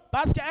bonheur,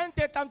 parce qu'un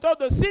détenteur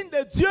de signes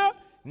de Dieu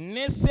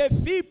ne se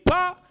fie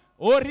pas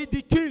au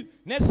ridicule,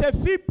 ne se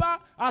fie pas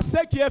à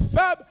ce qui est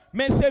faible,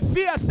 mais se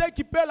fie à ce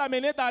qui peut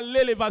l'amener dans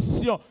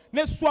l'élévation.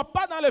 Ne sois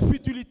pas dans la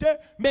futilité,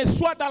 mais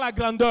sois dans la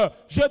grandeur.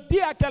 Je dis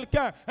à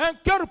quelqu'un, un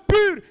cœur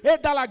pur est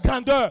dans la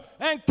grandeur.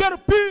 Un cœur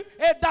pur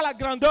est dans la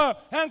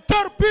grandeur. Un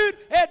cœur pur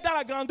est dans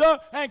la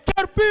grandeur. Un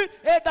cœur pur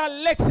est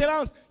dans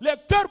l'excellence. Le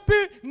cœur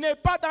pur n'est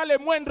pas dans les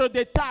moindres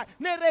détails.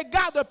 Ne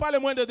regarde pas les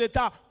moindres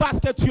détails, parce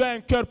que tu as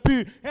un cœur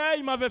pur. Et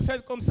il m'avait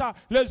fait comme ça,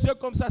 les yeux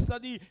comme ça,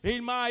 c'est-à-dire, et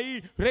il m'a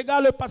haï.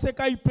 Regarde le passé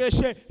quand il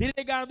prêchait, il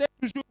regardait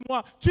toujours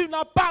moi. Tu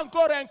n'as pas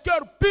encore un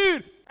cœur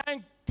pur. Un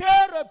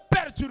cœur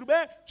perturbé,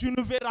 tu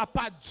ne verras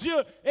pas Dieu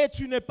et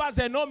tu n'es pas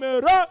un homme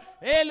heureux.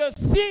 Et le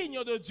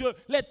signe de Dieu,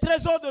 le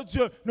trésor de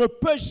Dieu ne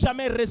peut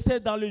jamais rester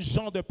dans le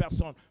genre de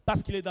personne,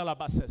 parce qu'il est dans la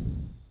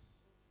bassesse.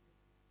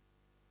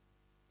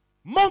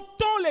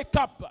 Montons les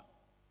caps.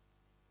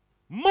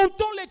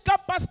 Montons les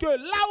caps, parce que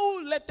là où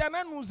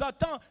l'Éternel nous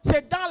attend,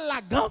 c'est dans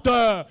la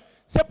grandeur.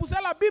 C'est pour ça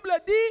que la Bible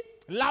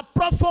dit, la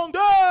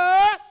profondeur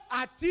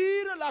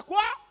attire la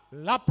quoi?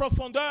 La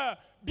profondeur.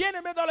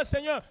 Bien-aimé dans le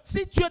Seigneur,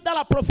 si tu es dans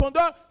la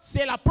profondeur,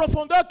 c'est la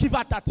profondeur qui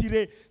va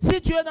t'attirer.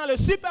 Si tu es dans le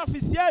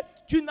superficiel,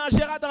 tu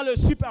nageras dans le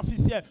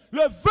superficiel.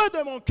 Le vœu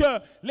de mon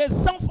cœur, les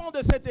enfants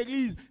de cette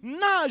église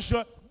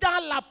nagent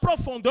dans la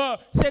profondeur.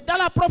 C'est dans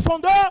la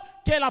profondeur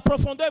que la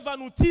profondeur va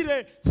nous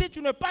tirer. Si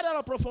tu n'es pas dans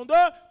la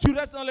profondeur, tu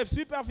restes dans le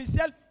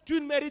superficiel, tu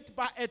ne mérites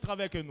pas être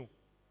avec nous.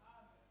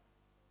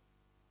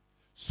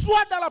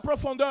 Sois dans la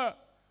profondeur.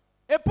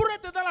 Et pour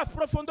être dans la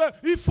profondeur,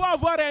 il faut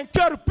avoir un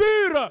cœur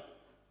pur.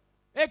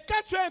 Et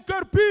quand tu as un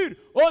cœur pur,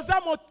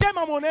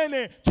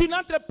 tu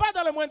n'entres pas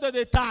dans le moindre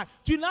détail.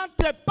 Tu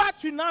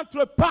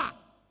n'entres pas.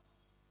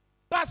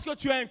 Parce que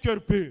tu as un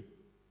cœur pur.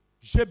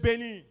 Je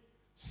bénis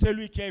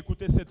celui qui a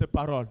écouté cette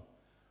parole.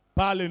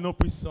 Par le nom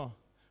puissant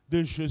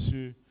de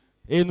Jésus.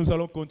 Et nous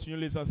allons continuer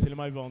les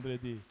enseignements le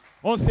vendredi.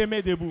 On se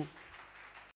met debout.